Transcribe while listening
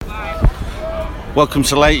Welcome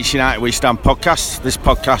to the latest United We Stand podcast. This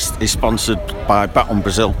podcast is sponsored by Bet on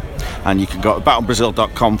Brazil, and you can go to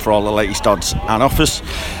betonbrazil.com for all the latest odds and offers.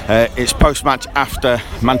 It's post-match after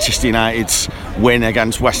Manchester United's win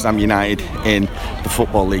against West Ham United in the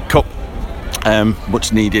Football League Cup.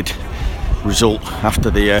 Much needed result after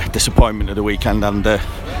the disappointment of the weekend and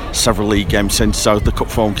several league games since, so the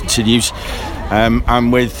cup form continues.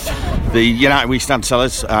 I'm with the United We Stand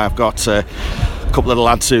sellers. I've got a couple of the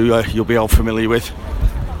lads who you'll be all familiar with.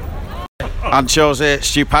 And shows here,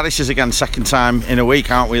 Stu Paris is again, second time in a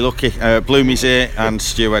week, aren't we lucky? Bloomy's here and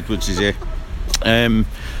Stu Edwards is here. Do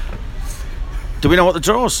we know what the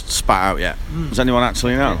draw's spat out yet? Does anyone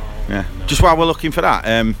actually know? Yeah. Just while we're looking for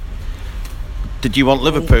that, did you want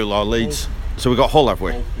Liverpool or Leeds? So we got Hull, have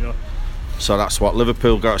we? Yeah. So that's what,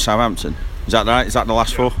 Liverpool got to Southampton. Is that right? Is that the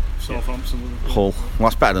last four? Southampton, Liverpool. Hull. Well,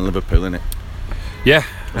 that's better than Liverpool, isn't it? Yeah.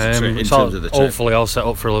 In terms of the trip. Hopefully all set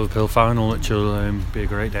up for a Liverpool final, which will be a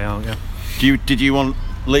great day out, yeah. Did you want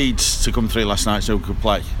Leeds to come through last night so we could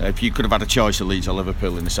play? If you could have had a choice of Leeds or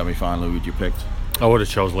Liverpool in the semi-final, who would you pick? I would have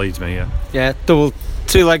chose Leeds, mate, yeah. Yeah,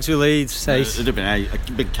 two legs with Leeds. It would have been a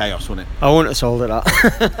big chaos, wouldn't it? I wouldn't have sold it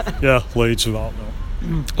that. Yeah, Leeds without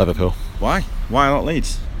that. Liverpool. Why? Why not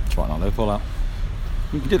Leeds? Why not Liverpool out?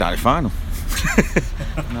 You did that in the final.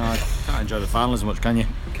 No, I can't enjoy the final as much, can you?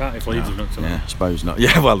 Can't if Leeds have knocked them out. Yeah, I suppose not.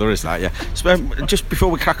 Yeah, well, there is that, yeah. So, just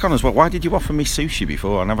before we crack on as well, why did you offer me sushi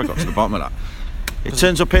before? I never got to the bottom of that. It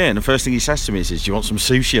turns up here and the first thing he says to me is, do you want some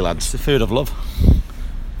sushi, lads? It's the food of love.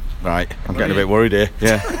 Right, I'm getting a bit worried here.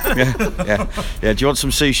 Yeah. Do you want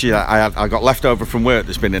some sushi? I got left over from work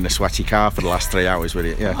that's been in a sweaty car for the last 3 hours with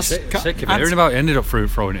it. Yeah. Sick of hearing about it. Ended up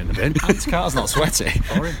throwing it in the bin. Ant's car's not sweaty.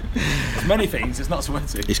 There's many things, it's not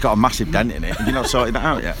sweaty. It's got a massive dent in it. Have you not sorted that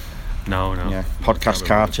out yet? No. Yeah. Podcast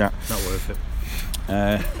car chat. Not worth it.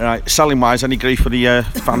 Right, selling wise, any grief for the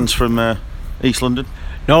fans from East London?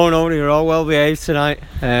 No, they were all well behaved tonight.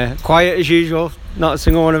 Quiet as usual. Not a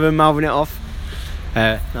single one of them mouthing it off.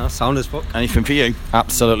 No, sound as fuck. Anything for you?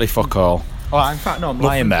 Absolutely fuck all. Oh, in fact, no, I'm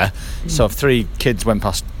lying there. So 3 kids went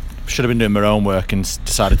past, should have been doing my own work and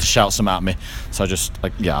decided to shout something at me. So I just,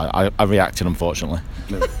 I reacted, unfortunately.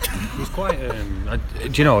 It was quite.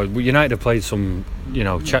 Do you know, United have played some,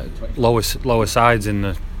 lower sides in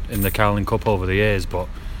the Carling Cup over the years, but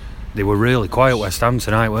they were really quiet West Ham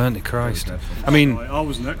tonight, weren't they? Christ. I mean, I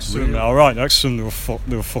was next to them. Right next to them,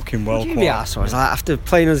 they were fucking well quiet. Yeah, so it's like after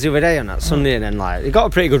playing us the other day on that Sunday, and then they got a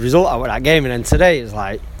pretty good result out of that game, and then today it's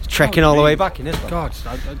like trekking all the way back in this one. God,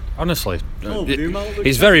 honestly,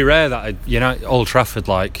 it's very rare that Old Trafford,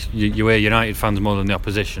 you hear United fans more than the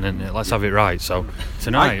opposition, isn't it? Let's have it right. So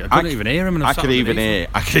tonight, I couldn't even hear him. I could even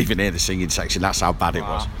hear the singing section. That's how bad it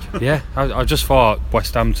was. Yeah, I just thought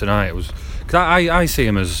West Ham tonight was. I see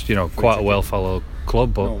him as quite a well-followed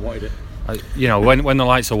club, but when the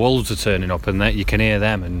likes of Wolves are turning up and you can hear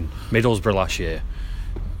them, and Middlesbrough last year,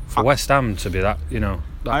 for West Ham to be that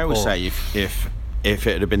I always say if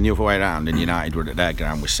it had been the other way around and United were at their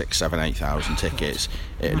ground with 6, 7, 8,000 tickets,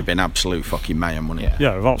 it would have been absolute fucking mayhem, wouldn't it?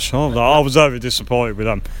 Yeah, that's sure. I was very disappointed with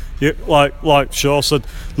them. Like Shaw said,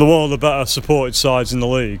 they're one of the better supported sides in the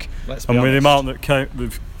league, and with the amount that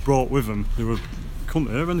they've brought with them, couldn't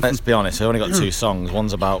hear anything. Let's be honest, they only got 2 songs.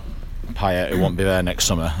 One's about Payet, who won't be there next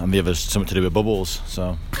summer, and the other's something to do with bubbles.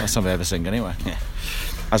 So that's something they ever sing anyway. Yeah.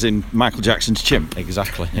 As in Michael Jackson's Chimp.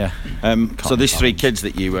 Exactly. Yeah. So these 3 kids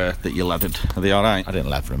that you leathered, are they all right? I didn't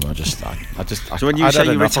leather them. I just. So when you say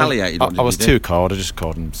you retaliated, I was too cold. I just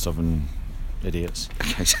called them southern idiots.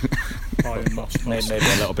 Maybe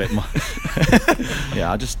a little bit more.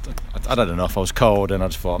 Yeah, I'd had enough. I was cold, and I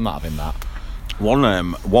just thought I'm not having that.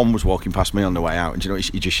 One was walking past me on the way out, and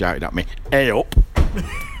he just shouted at me, "Hey up!"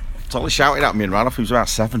 Totally shouted at me and ran off. He was about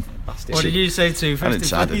 7. What did you say to? I didn't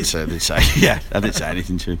say. Yeah, I didn't say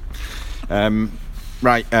anything to him.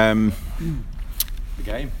 The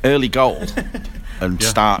game. Early goal and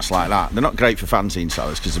starts like that. They're not great for fanzine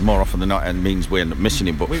sellers because more often than not it means we end up missing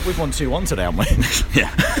him. But we've won 2-1 today, haven't we?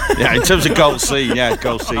 yeah. In terms of goal scene,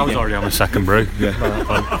 goal scene. I was already on my second brew. Yeah.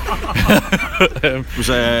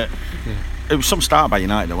 It was some start by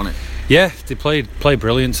United, though, wasn't it? Yeah, they played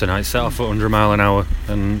brilliant tonight. Set off at 100 mile an hour,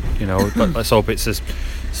 and let's hope it's a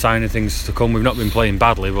sign of things to come. We've not been playing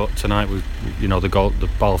badly, but tonight the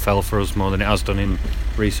ball fell for us more than it has done in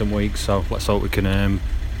recent weeks. So let's hope we can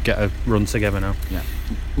get a run together now. Yeah.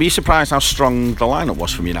 Were you surprised how strong the lineup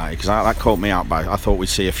was from United? Because that caught me out. I thought we'd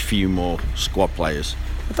see a few more squad players.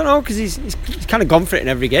 I don't know, because he's kind of gone for it in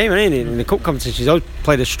every game, hasn't he? In the cup competition, he's always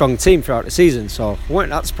played a strong team throughout the season, so I weren't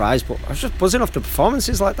that surprised. But I was just buzzing off the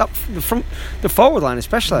performances like that. The forward line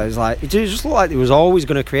especially, it was like, it just looked like he was always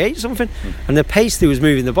going to create something, and the pace he was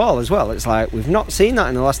moving the ball as well. It's like we've not seen that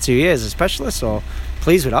in the last 2 years, especially. So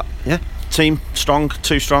pleased with that. Yeah. Team strong,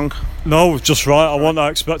 too strong. No, just right. I wasn't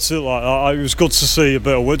expecting it like that. It was good to see a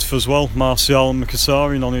bit of width as well. Martial and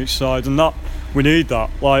Mkhitaryan on each side, and that. We need that.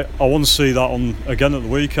 Like, I want to see that on again at the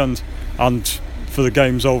weekend, and for the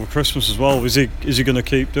games over Christmas as well. Is he going to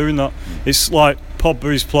keep doing that? It's like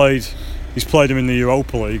Pogba. He's played him in the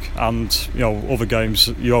Europa League and other games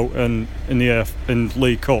in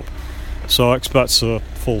League Cup. So I expect a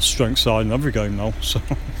full strength side in every game now. So.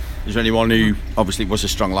 Is there anyone who obviously was a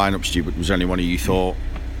strong lineup, Stu? But was there anyone who you thought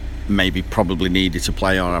maybe probably needed to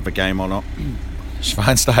play or have a game or not?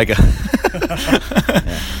 Schweinsteiger.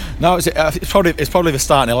 Yeah. No, it's probably the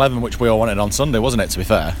starting 11 which we all wanted on Sunday, wasn't it? To be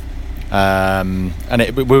fair, and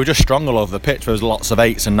we were just strong all over the pitch. There was lots of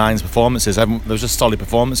 8s and 9s performances. There was just solid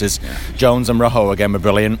performances. Yeah. Jones and Rojo again were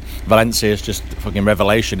brilliant. Valencia is just fucking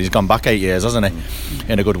revelation. He's gone back 8 years, hasn't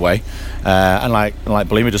he? In a good way. And like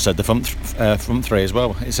Belima just said, the front three as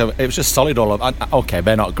well. So it was just solid all over. Okay,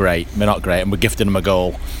 they're not great, and we're gifting them a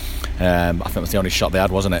goal. I think it was the only shot they had,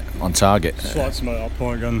 wasn't it, on target? Just like to make that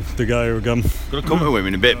point again, De Gea again. Going to come to him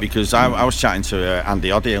in a bit, because I was chatting to Andy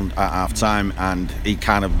Oddy at half time, and he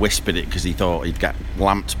kind of whispered it because he thought he'd get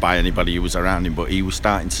lamped by anybody who was around him, but he was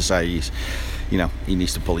starting to say he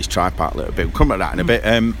needs to pull his tripod a little bit. We'll come to that in a bit.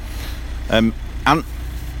 And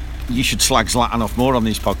you should slag Zlatan off more on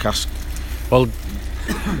these podcasts. Well,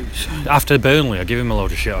 after Burnley, I give him a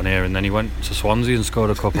load of shit on here, and then he went to Swansea and scored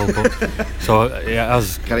a couple. But so yeah,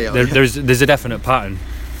 there's a definite pattern.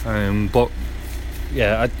 But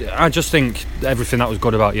yeah, I just think everything that was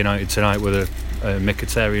good about United tonight with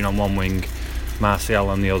Mkhitaryan on one wing, Martial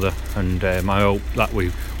on the other, and I hope that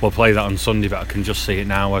we will play that on Sunday. But I can just see it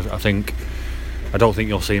now. I don't think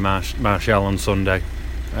you'll see Martial on Sunday.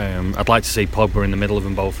 I'd like to see Pogba in the middle of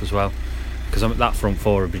them both as well, because that front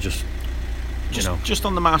four would be just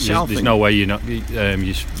on the Martial thing. There's no way you're not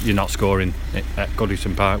scoring at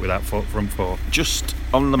Goodison Park with that front four. Just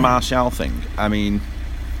on the Martial thing, I mean,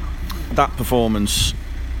 that performance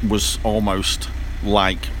was almost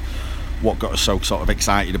like what got us so sort of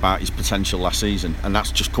excited about his potential last season, and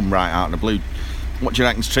that's just come right out of the blue. What do you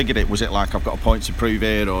reckon's triggered it? Was it like, I've got a point to prove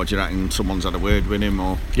here, or do you reckon someone's had a word with him?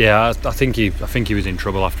 Or yeah, I think he was in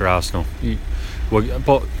trouble after Arsenal.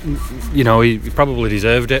 But he probably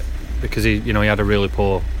deserved it, because he had a really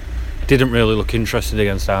poor, didn't really look interested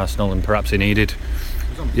against Arsenal, and perhaps he needed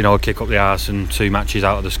a kick up the arse and 2 matches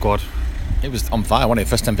out of the squad. It was on fire, wasn't it?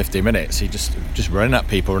 First 10-15 minutes he just running at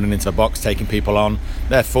people, running into the box, taking people on.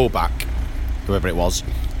 Their full-back, whoever it was,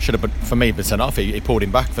 should have, for me, been sent off. He pulled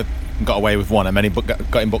him back and got away with one, and then he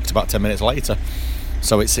got him booked about 10 minutes later.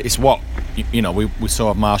 So it's what we saw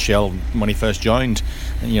of Martial when he first joined.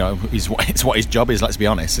 It's what his job is. Let's be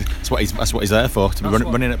honest. That's what he's there for, to be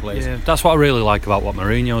running at plays. Yeah, that's what I really like about what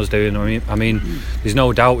Mourinho's doing. I mean, there's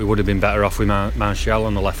no doubt we would have been better off with Martial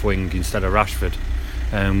on the left wing instead of Rashford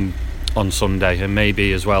on Sunday, and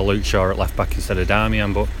maybe as well Luke Shaw at left back instead of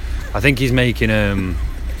Darmian. But I think he's making.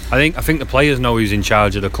 I think the players know who's in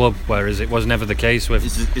charge of the club, whereas it was never the case with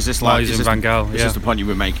Moyes and Van Gaal. Is this the point you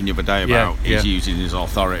were making the other day about he's using his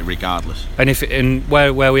authority regardless? And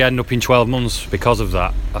where we end up in 12 months because of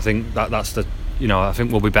that, I think that's the I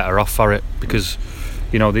think we'll be better off for it, because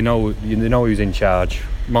they know who's in charge.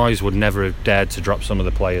 Moyes would never have dared to drop some of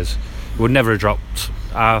the players. He would never have dropped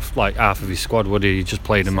half of his squad, would he? He just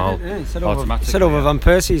played them all automatically. Said over Van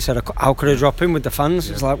Persie, he said, how could I drop him with the fans?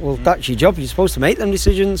 It's like, well, that's your job. You're supposed to make them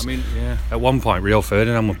decisions. I mean, at one point Rio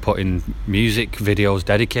Ferdinand was putting music videos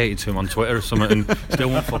dedicated to him on Twitter or something, and still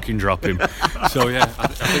won't fucking drop him. So yeah, I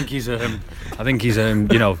think he's letting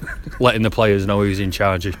the players know who's in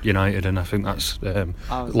charge of United, and I think that's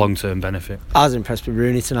long-term benefit. I was impressed with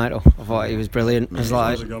Rooney tonight, though. I thought he was brilliant. It's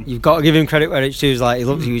like, you've got to give him credit where it's due.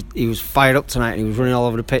 He was fired up tonight, and he was running all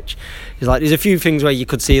over the pitch. He's like, there's a few things where you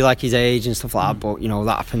could see like his age and stuff like that, but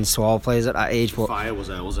that happens to all players at that age. But fire was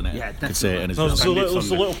there, wasn't it? Yeah, definitely. Could see it in his there's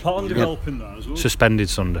a little pattern developing there as well. Suspended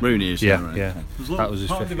Sunday. Rooney is yeah. That was his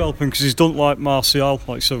pattern developing, because he's done like Martial,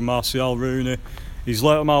 Rooney. He's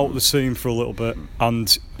let them out of the team for a little bit,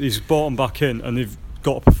 and he's brought them back in, and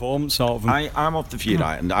got a performance out of him. I'm of the view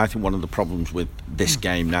that, and I think one of the problems with this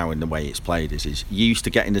game now and the way it's played is you used to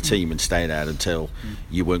get in the team and stay there until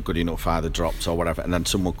you weren't good enough, either dropped or whatever, and then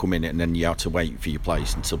someone come in and then you had to wait for your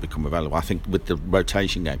place until become available. I think with the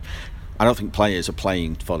rotation game, I don't think players are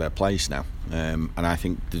playing for their place now, and I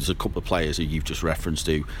think there's a couple of players who you've just referenced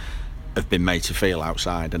who have been made to feel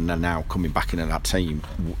outside, and they're now coming back into that team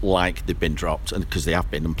like they've been dropped, and because they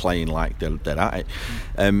have been, and playing like they're at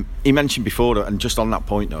it. He mentioned before, and just on that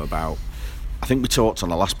point though, about, I think we talked on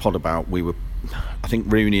the last pod about, I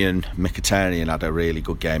think Rooney and Mkhitaryan had a really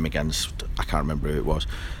good game against, I can't remember who it was,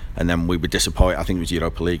 and then we were disappointed, I think it was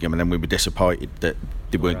Europa League game, and then we were disappointed that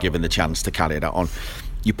they weren't given the chance to carry that on.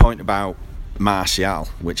 Your point about Martial,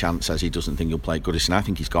 which Ant says he doesn't think he'll play Goodison, I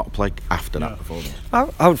think he's got to play after that performance.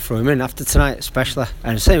 I would throw him in after tonight, especially,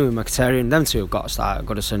 and same with Mkhitaryan. Them two have got to start at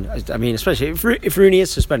Goodison. I mean, especially if Rooney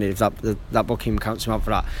is suspended, if that booking counts him out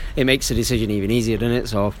for that, it makes the decision even easier, doesn't it?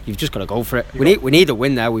 So you've just got to go for it. We need a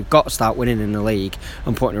win there. We've got to start winning in the league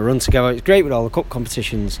and putting a run together. It's great with all the cup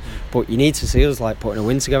competitions, but you need to see us like putting a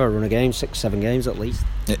win together, run a game, 6-7 games at least.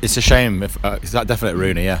 It's a shame if is that definitely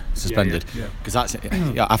Rooney, suspended, because that's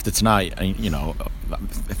after tonight, and you know,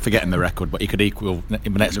 forgetting the record, but he could equal the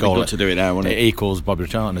next goal. Good to do it now, wouldn't it equals Bobby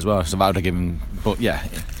Charlton as well. So I would have given, but yeah,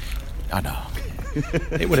 I know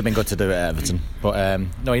it would have been good to do it at Everton, but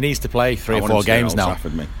no, he needs to play 3 or 4 games now.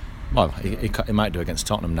 Well, he might do against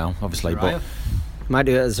Tottenham now, obviously, but he might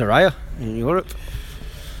do it at Zaraya in Europe.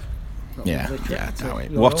 Yeah.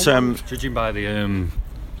 What judging by the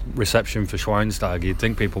reception for Schweinsteiger, you'd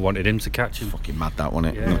think people wanted him to catch him. Fucking mad, that,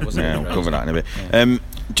 wasn't it? We'll cover that in a bit.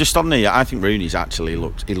 Just on I think Rooney's actually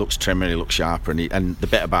looks trimmer, he looks sharper, and the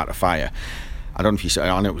bit about the fire, I don't know if you said,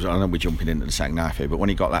 I know we're jumping into the second half here, but when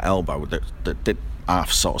he got that elbow that did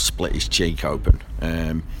half sort of split his cheek open,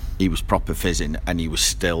 he was proper fizzing, and he was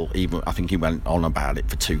still, even I think he went on about it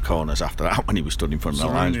for 2 corners after that when he was stood in front of the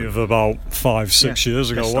lines. Of about 5-6 years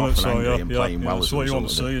ago, wasn't it? So that's what you want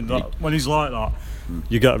to see. When he's like that,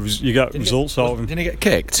 you get results out of him. Didn't he get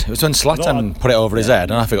kicked? It was when Zlatan put it over his head,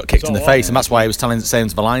 and I got kicked in the face, and that's why he was saying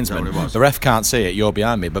to the linesman, the ref can't see it, you're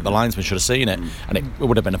behind me, but the linesman should have seen it, and it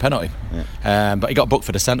would have been a penalty. But he got booked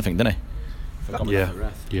for dissent, I think, didn't he?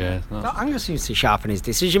 Yeah. That anger seems to sharpen his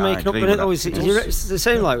decision making up, doesn't it? It's the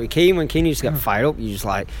same like with Keane. When Keane used to get fired up, you just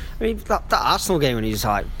like, I mean, that Arsenal game when he was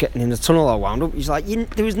like getting in the tunnel all wound up, he's like,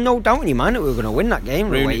 there was no doubt in your mind that we were going to win that game.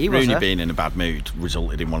 Rooney being in a bad mood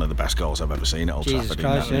resulted in one of the best goals I've ever seen at Old Trafford.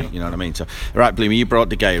 You know what I mean? So, right, Bloomy, you brought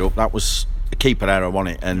De Gea up. That was a keeper error,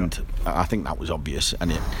 wasn't it? And I think that was obvious,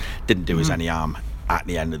 and it didn't do us any harm at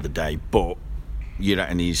the end of the day. But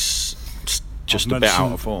and he's just a bit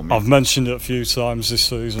out of form. I've mentioned it a few times this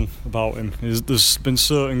season about him. There's been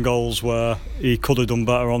certain goals where he could have done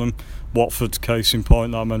better on them. Watford case in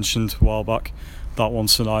point that I mentioned a while back. That one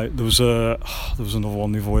tonight. There was another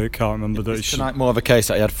one the other week. I can't remember. Tonight more of a case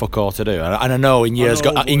that he had fuck all to do. And I know in years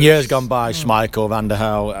gone by, Schmeichel, Van der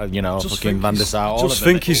Hel, fucking Van der Sar. Just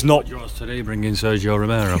think he's not. Yours today bringing Sergio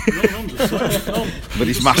Romero with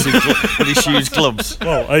his massive, with his huge gloves.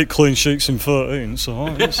 Well, 8 clean sheets in 13. So.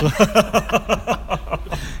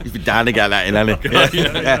 He's been down to get that in, hasn't he?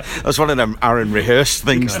 Yeah. That's one of them Aaron rehearsed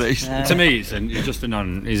things. To me, it's just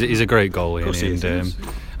he's a great goalie, and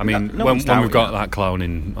I mean, when we've got that clown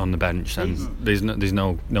on the bench, then there's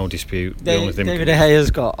no dispute. David De Gea's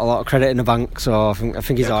got a lot of credit in the bank, so I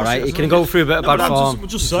think he's all right. He can go through a bit of bad form.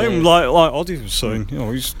 Just saying, like Oddie was saying,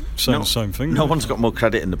 he's saying the same thing. No one's got more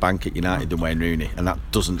credit in the bank at United than Wayne Rooney, and that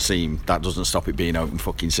doesn't stop it being open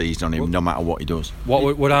fucking season on him, no matter what he does.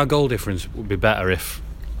 What would our goal difference be better if?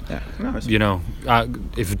 If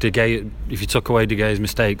you took away De Gea's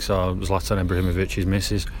mistakes or Zlatan Ibrahimovic's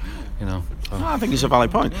misses, No, I think it's a valid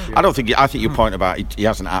point. I think your point about he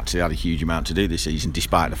hasn't actually had a huge amount to do this season,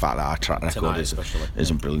 despite the fact that our track record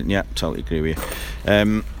isn't brilliant. Yeah, totally agree with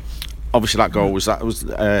you. Obviously, that goal was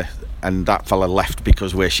and that fella left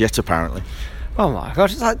because we're shit, apparently. Oh my God,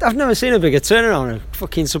 it's like, I've never seen a bigger turnaround of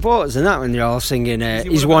fucking supporters than that when they're all singing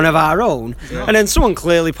he's one of our own, and then someone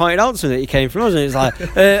clearly pointed out to me that he came from us, and it's like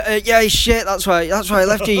yeah, he's shit, that's why I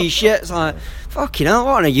left you, he's shit. It's like, fucking hell,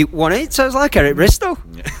 what a U18, sounds like Eric Bristow.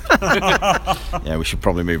 Yeah, we should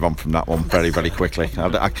probably move on from that one very, very quickly.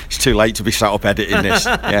 It's too late to be sat up editing this.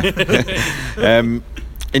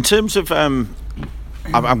 In terms of I'm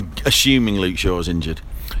assuming Luke Shaw's injured.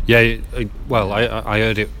 Yeah, well, I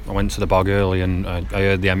heard it. I went to the bog early, and I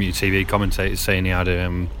heard the MUTV commentators saying he had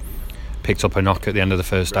picked up a knock at the end of the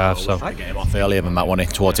first half. So I get him off earlier than that one.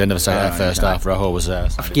 Towards the end of the first half, Rojo was there. I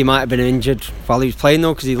think he might have been injured while he was playing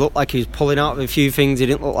though, because he looked like he was pulling out of a few things. He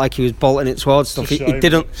didn't look like he was bolting it towards stuff. He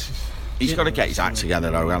didn't. He's got to get his act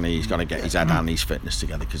together, though, and he's got to get his head and his fitness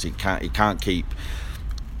together, because he can't keep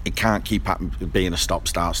being a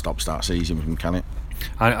stop-start season with him, can it?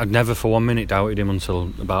 I'd never for 1 minute doubted him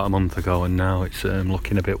until about a month ago, and now it's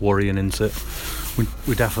looking a bit worrying, isn't it?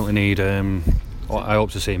 We definitely need. I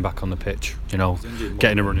hope to see him back on the pitch.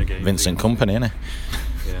 Getting a run again. Vincent Kompany, isn't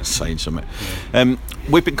he? Yeah. Saying something.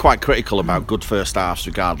 We've been quite critical about good first halves,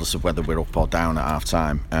 regardless of whether we're up or down at half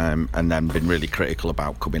time, and then been really critical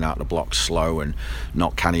about coming out of the blocks slow and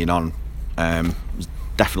not carrying on.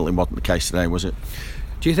 Definitely wasn't the case today, was it?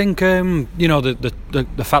 Do you think the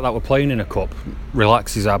fact that we're playing in a cup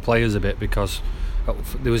relaxes our players a bit, because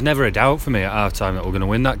there was never a doubt for me at half time that we're going to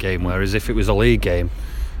win that game, whereas if it was a league game,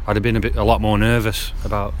 I'd have been a lot more nervous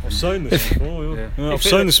about. I've seen this before. Yeah. I've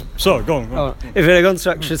seen this. Sorry, go on. If it had gone to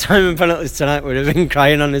extra time and penalties tonight, we'd have been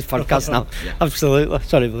crying on this podcast now. Yeah. Absolutely.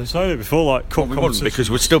 Sorry, Blue. I've seen it before, like cup competitions. Because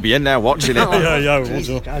we'd still be in there watching it. Yeah,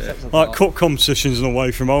 we would. Like cup competitions and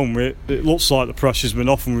away from home, it looks like the pressure's been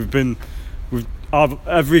off, and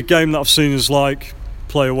every game that I've seen us like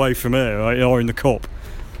play away from here, right, or in the cup,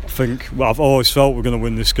 I've always felt we're going to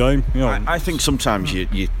win this game. I think sometimes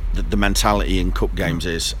the mentality in cup games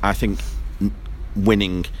is, I think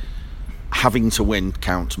having to win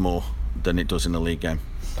counts more than it does in a league game.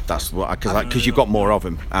 That's what, because you've got more of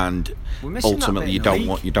them, and ultimately you don't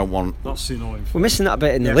want. That's annoying. We're missing that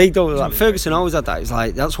bit in the league, though. Like Ferguson always had that. It's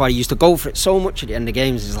like that's why he used to go for it so much at the end of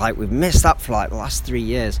games. It's like we've missed that for like the last 3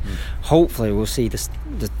 years. Hopefully we'll see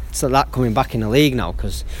that coming back in the league now,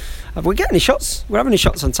 because have we getting any shots? We're having any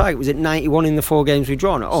shots on target. Was it 91 in the 4 games we've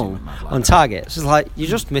drawn at home on target? So it's like you're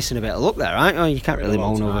just missing a bit of luck there, right? You can't really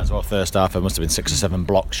moan over it. Well, first half there must have been 6 or 7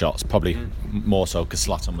 block shots, probably more so because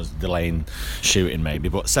Zlatan was delaying shooting maybe.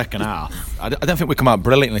 But second half, I don't think we come out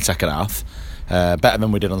brilliantly second half. Better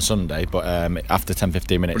than we did on Sunday, but after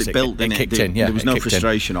 10-15 minutes it kicked in. Yeah, there was no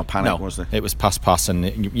frustration or panic, was there? It was pass,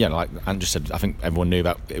 and like Andrew said, I think everyone knew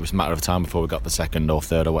that it was a matter of time before we got the second or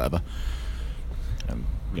third or whatever.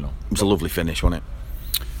 It was a lovely finish, wasn't it?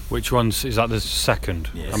 Which one's is that? The second?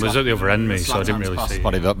 I was at the other end, so I didn't really see.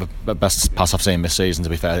 Probably the best pass I've seen this season, to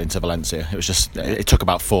be fair, into Valencia. It was just it took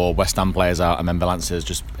about 4 West Ham players out, and then Valencia's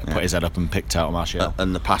just put his head up and picked out Martial.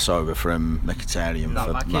 And the pass over from Mkhitaryan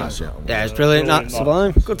for Martial. Yeah, it's brilliant. That's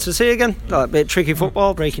sublime. Good to see again. Like a bit of tricky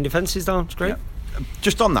football, breaking defences down. It's great. Yeah.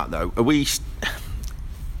 Just on that though,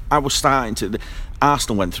 I was starting to.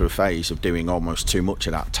 Arsenal went through a phase of doing almost too much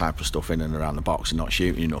of that type of stuff in and around the box and not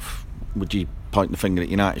shooting enough. Would you point the finger at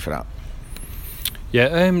United for that?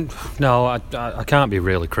 Yeah, no, I can't be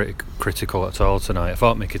really critical at all tonight. I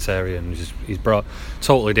thought Mkhitaryan he's brought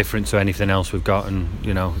totally different to anything else we've got, and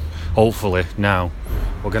hopefully now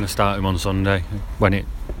we're going to start him on Sunday when it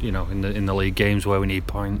in the league games where we need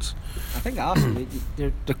points. I think Arsenal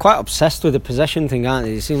they're quite obsessed with the possession thing, aren't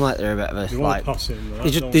they? They seem like they're a bit of a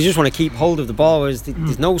they just want to keep hold of the ball, whereas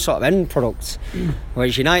there's no sort of end product.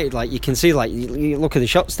 Whereas United, like you can see, like you look at the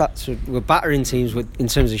shot stats, we're battering teams in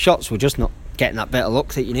terms of shots. We're just not getting that bit of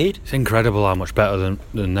luck that you need. It's incredible how much better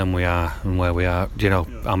than them we are and where we are.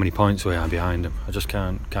 How many points we are behind them. I just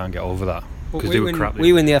can't get over that.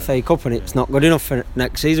 We win the FA Cup and it's not good enough for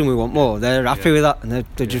next season. We want more. They're happy with that, and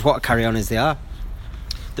they just want to carry on as they are.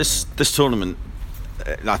 This tournament,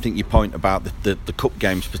 I think your point about the cup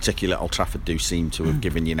games, particularly at Old Trafford, do seem to have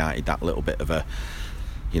given United that little bit of a,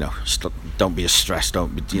 don't be as stressed,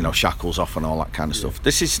 don't be, shackles off and all that kind of stuff.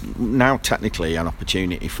 This is now technically an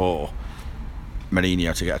opportunity for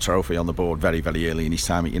Mourinho to get a trophy on the board very, very early in his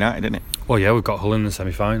time at United, isn't it? Well, yeah, we've got Hull in the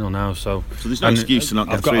semi-final now, so there's no excuse to not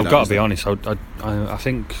get through. I've got to be honest. I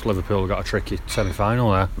think Liverpool have got a tricky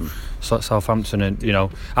semi-final there. So Southampton, and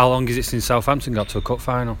how long is it since Southampton got to a cup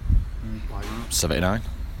final? 79.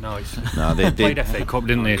 No, they played FA Cup,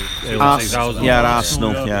 didn't they? Arsenal. Yeah.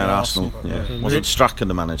 Wasn't Strachan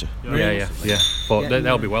the manager? Yeah. But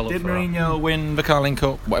they'll be well up for that. Did Mourinho win the Carling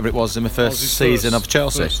Cup, whatever it was, in the first season of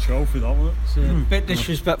Chelsea? First trophy, that was it. It's a bit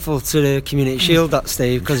disrespectful to the Community Shield, that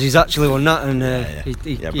Steve, because he's actually won that, and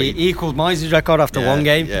he equaled Moyes' record after one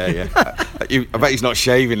game. Yeah. I bet he's not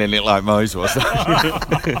shaving in it like Moyes was.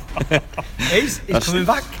 He's coming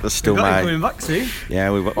back. That's still coming back soon. Yeah,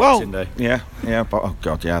 but oh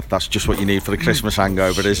god, yeah, that's just what you need for the Christmas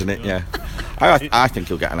hangover, isn't it? Yeah, I think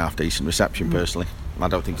he'll get an half decent reception personally. I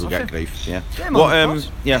don't think he'll get grief. Yeah.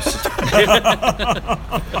 Yes.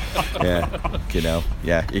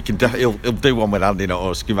 Yeah. You can. He'll do one with Andy, not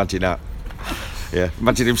us. Can you imagine that? Yeah,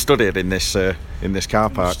 imagine him studying in this car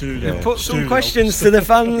park. Put some questions to the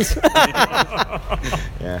fans.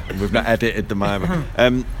 Yeah, we've not edited them either.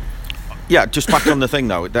 Yeah, just back on the thing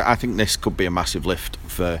though. I think this could be a massive lift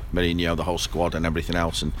for Mourinho, the whole squad, and everything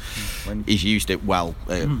else. And he's used it well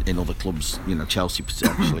in other clubs. Chelsea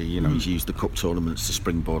potentially. He's used the cup tournaments to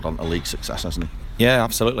springboard onto league success, hasn't he? Yeah,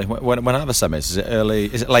 absolutely. When are the semis? Is it early?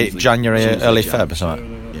 Is it late January, early Feb or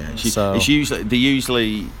something? Yeah. It's usually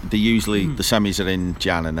the semis are in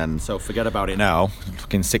Jan, and then. So forget about it now.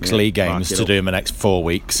 Fucking 6 league games to do in the next 4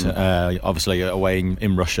 weeks. Obviously away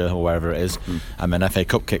in Russia or wherever it is, and then FA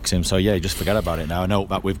Cup kicks in. So yeah, just forget about it now. I hope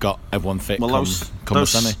that we've got everyone fit. Well, come the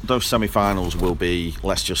semi. Those semi-finals will be.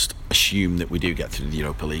 Let's just assume that we do get through the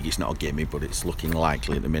Europa League. It's not a gimme, but it's looking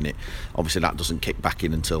likely at the minute. Obviously, that doesn't kick back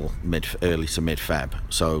in until early to mid Feb.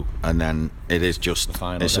 So, and then it is just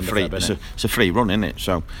it's a free run, isn't it?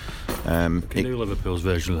 So, can do Liverpool's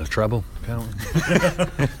version of the treble, can't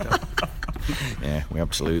we? Yeah, we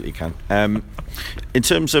absolutely can. In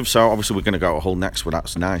terms of, so obviously we're going to go to Hull next, but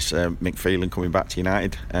that's nice. Mick Phelan coming back to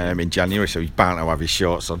United in January, so he's bound to have his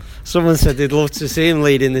shorts on. Someone said they'd love to see him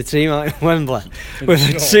leading the team out in Wembley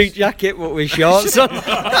with a suit jacket but with shorts on.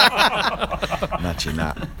 Imagine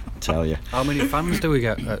that, I tell you. How many fans do we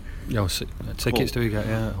get? Tickets do we get?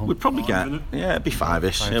 Yeah, we'd probably get. Yeah, it'd be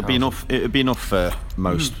 5-ish. It'd be enough. It'd be enough for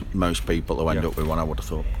most people to end up with one. I would have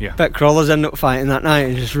thought. Yeah. Bet Crawlers end up fighting that night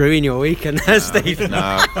and just ruin your weekend, Steve.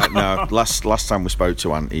 No. Last time we spoke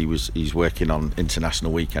to Ant, he's working on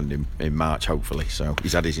International Weekend in March, hopefully. So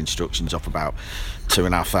he's had his instructions off about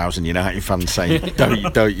 2,500 United fans saying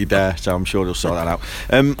don't you dare. So I'm sure he'll sort that out.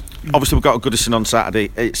 Obviously we've got a Goodison on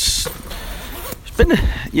Saturday. It's been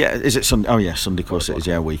is it Sunday? Oh yeah, Sunday, of course it is.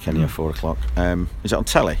 Yeah, weekend. Yeah, 4:00. Is it on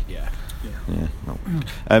telly? Yeah.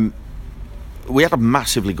 No. We had a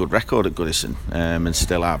massively good record at Goodison, and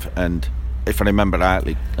still have. And if I remember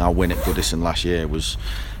rightly, our win at Goodison last year was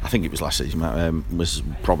last season, was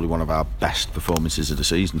probably one of our best performances of the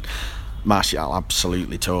season. Martial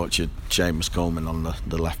absolutely tortured Seamus Coleman on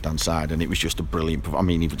the left hand side, and it was just a brilliant. I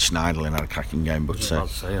mean, even Schneiderlin had a cracking game, but I'd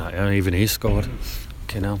say that. Yeah, even he scored.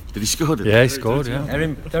 Did he score? Yeah, he scored. Yeah,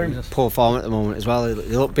 they're in poor form at the moment as well. They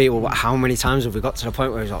look beat. Well, how many times have we got to the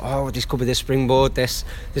point where he's like, oh, this could be the springboard, this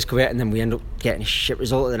could be it, and then we end up getting a shit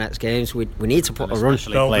result at the next game. So we need to put a run.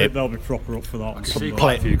 They'll be proper up for that.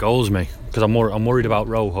 Play a few goals, me, because I'm worried about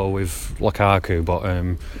Rojo with Lukaku, but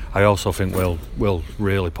I also think we'll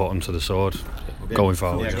really put him to the sword. Going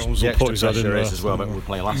forward, the extra pressure is as well. But we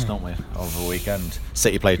play last, don't we, over the weekend?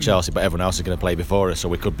 City played Chelsea, but everyone else is going to play before us, so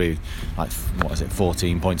we could be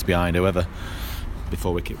 14 points behind whoever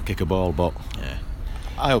before we kick a ball. But yeah,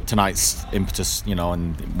 I hope tonight's impetus,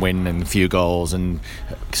 and win and a few goals and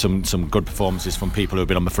some good performances from people who have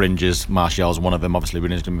been on the fringes. Martial's one of them. Obviously,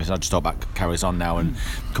 I just hope that carries on now, and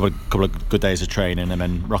a couple of good days of training, and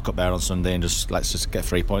then rock up there on Sunday and let's just get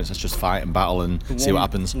 3 points. Let's just fight and battle and see what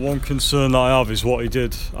happens. One concern that I have is what he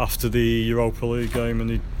did after the Europa League game,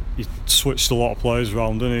 and he switched a lot of players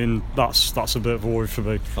around, and that's a bit of a worry for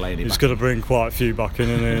me. He's going to bring quite a few back in,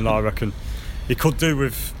 and I reckon he could do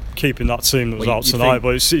with keeping that team that was out tonight,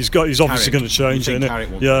 but he's obviously going to change it,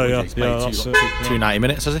 innit? Yeah, that's it. 290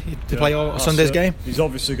 minutes, has he? To play Sunday's game? He's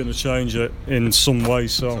obviously going to change it in some way.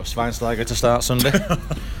 So Schweinsteiger to start Sunday.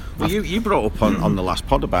 Well, you brought up on the last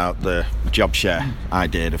pod about the job share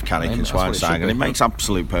idea of Carrick and Schweinsteiger, and it makes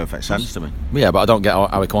absolute perfect sense to me. Yeah, but I don't get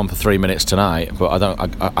how we come on for 3 minutes tonight. But I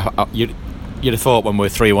don't. You'd have thought when we were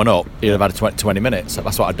 3-1 up, you'd have had 20 minutes.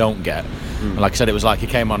 That's what I don't get. And like I said, it was like he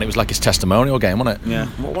came on. It was like his testimonial game, wasn't it? Yeah.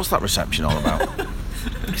 What was that reception all about?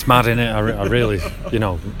 It's mad, innit? I really,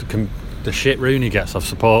 the shit Rooney gets off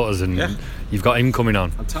supporters, and you've got him coming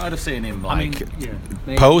on. I'm tired of seeing him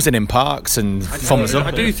posing in parks and thumbs up.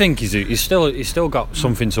 I do think he's still got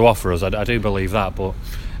something to offer us. I do believe that, but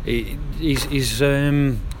his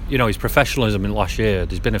professionalism in last year.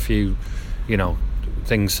 There's been a few,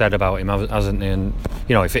 things said about him, hasn't he? And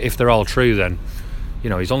if they're all true, then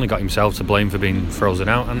he's only got himself to blame for being frozen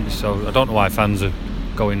out, and so I don't know why fans are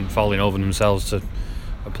falling over themselves to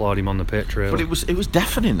applaud him on the pitch, really. But it was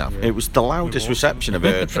deafening, that. Yeah. It was the loudest reception I've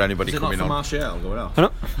heard for anybody coming on. Martial going off?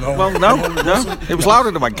 No. Well, no. It was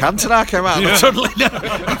louder than when Cantona came out. Yeah. Suddenly,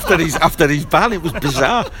 after his ban, it was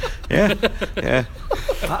bizarre. Yeah.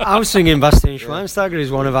 I was singing Bastian Schweinsteiger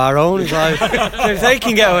is one of our own. It's like, if they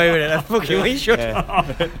can get away with it, then fucking we should.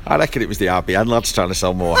 Yeah. I reckon it was the RBN lads trying to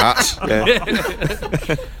sell more hats.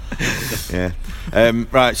 Yeah.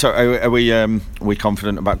 Right. So are we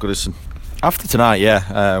confident about Goodison? After tonight,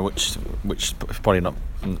 yeah, which is probably not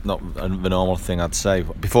the normal thing I'd say.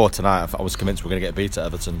 Before tonight, I was convinced we were going to get beat at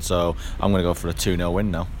Everton, so I'm going to go for a 2-0 win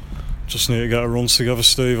now. Just need to get a run together,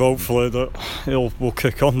 Steve. Hopefully we'll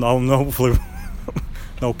kick on now, and hopefully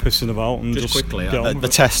no pissing about and just quickly. get on The with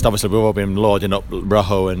it. test, obviously, we've all been loading up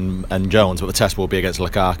Rojo and Jones, but the test will be against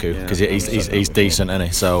Lukaku because he's decent, isn't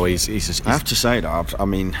he? So he's I have to say that I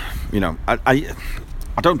mean,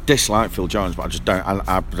 I don't dislike Phil Jones, but I just don't.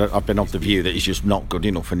 I've been of the view that he's just not good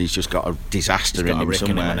enough, and he's just got a disaster in him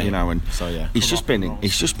somewhere, And so he's just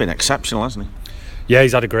been exceptional, hasn't he? Yeah, he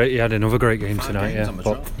had another great game tonight. Yeah,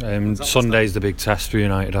 but Sunday's the big test for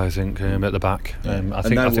United, I think, at the back. I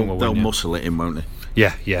think we'll they'll win. muscle it in, won't they?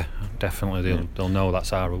 Yeah, definitely. They'll know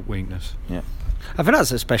that's our weakness. Yeah. I think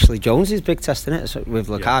that's especially Jones's big test, isn't it? So with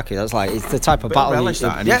Lukaku, that's like it's the type of battle.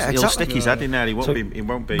 He'll stick his head in there. He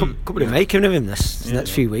won't be. Could be making of him this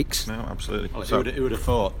next few weeks. No, absolutely. Who would have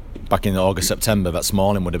thought back in August, September that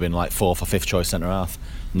Smalling would have been like 4th or 5th choice centre half?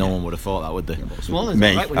 No one would have thought that, would they? Smalling's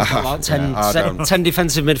Me. right when he's got about 10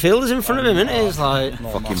 defensive midfielders in front of him, isn't it? It's like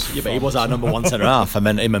Yeah, but he was our number 1 centre half, and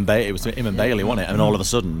then him and Bailey won it, and all of a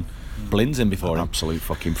sudden, Blin's in before him. Absolute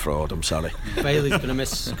fucking fraud. I'm sorry. Bailey's going to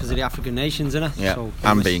miss because of the African nations, isn't he? Yeah, so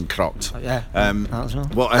and being crocked. Yeah. That's well.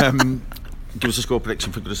 Well, give us a score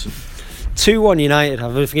prediction for Goodison. 2-1 United.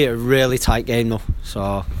 I think it's a really tight game though.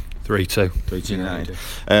 So 3-2. 3-2 United.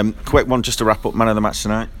 Quick one just to wrap up. Man of the match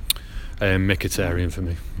tonight. Mkhitaryan for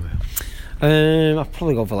me. I'll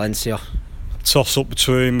probably go Valencia. Toss up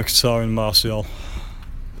between Mkhitaryan and Martial.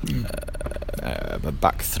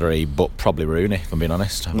 Back 3, but probably Rooney, if I'm being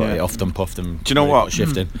honest. I've got it off and puffed and. Do you know what?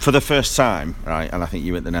 Shifting. For the first time, right, and I think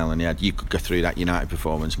you hit the nail on the head, you could go through that United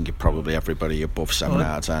performance and give probably everybody above 7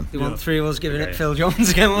 out of 10. You want 3 of us giving it Phil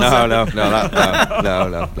Jones again? No, exactly.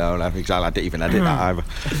 I didn't even edit that either.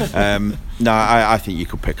 I think you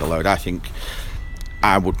could pick a load. I think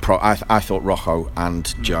I would. I thought Rojo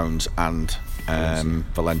and Jones and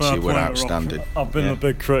Valencia were outstanding. I've been a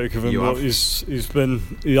big critic of him, but he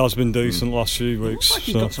has been decent last few weeks.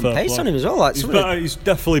 He's got some pace on him as well. Like he's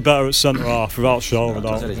definitely better at centre half without showing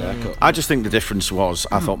that. I just think the difference was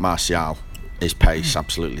I thought Martial, his pace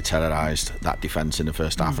absolutely terrorised that defence in the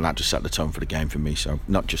first half, and that just set the tone for the game for me. So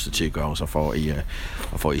not just the 2 goals. I thought he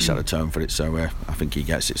set the tone for it. So I think he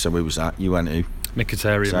gets it. So who was that? You went who?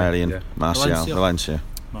 Mkhitaryan, Martial, Valencia.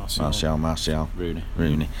 Martial,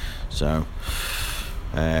 Rooney. So,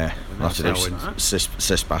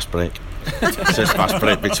 Cis-Bass break. Cis-Bass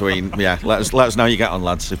break between. Yeah, let us know you get on,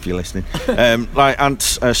 lads, if you're listening. Right, and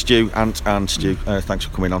Stu, thanks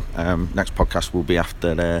for coming on. Next podcast will be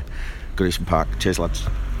after Goodison Park. Cheers, lads.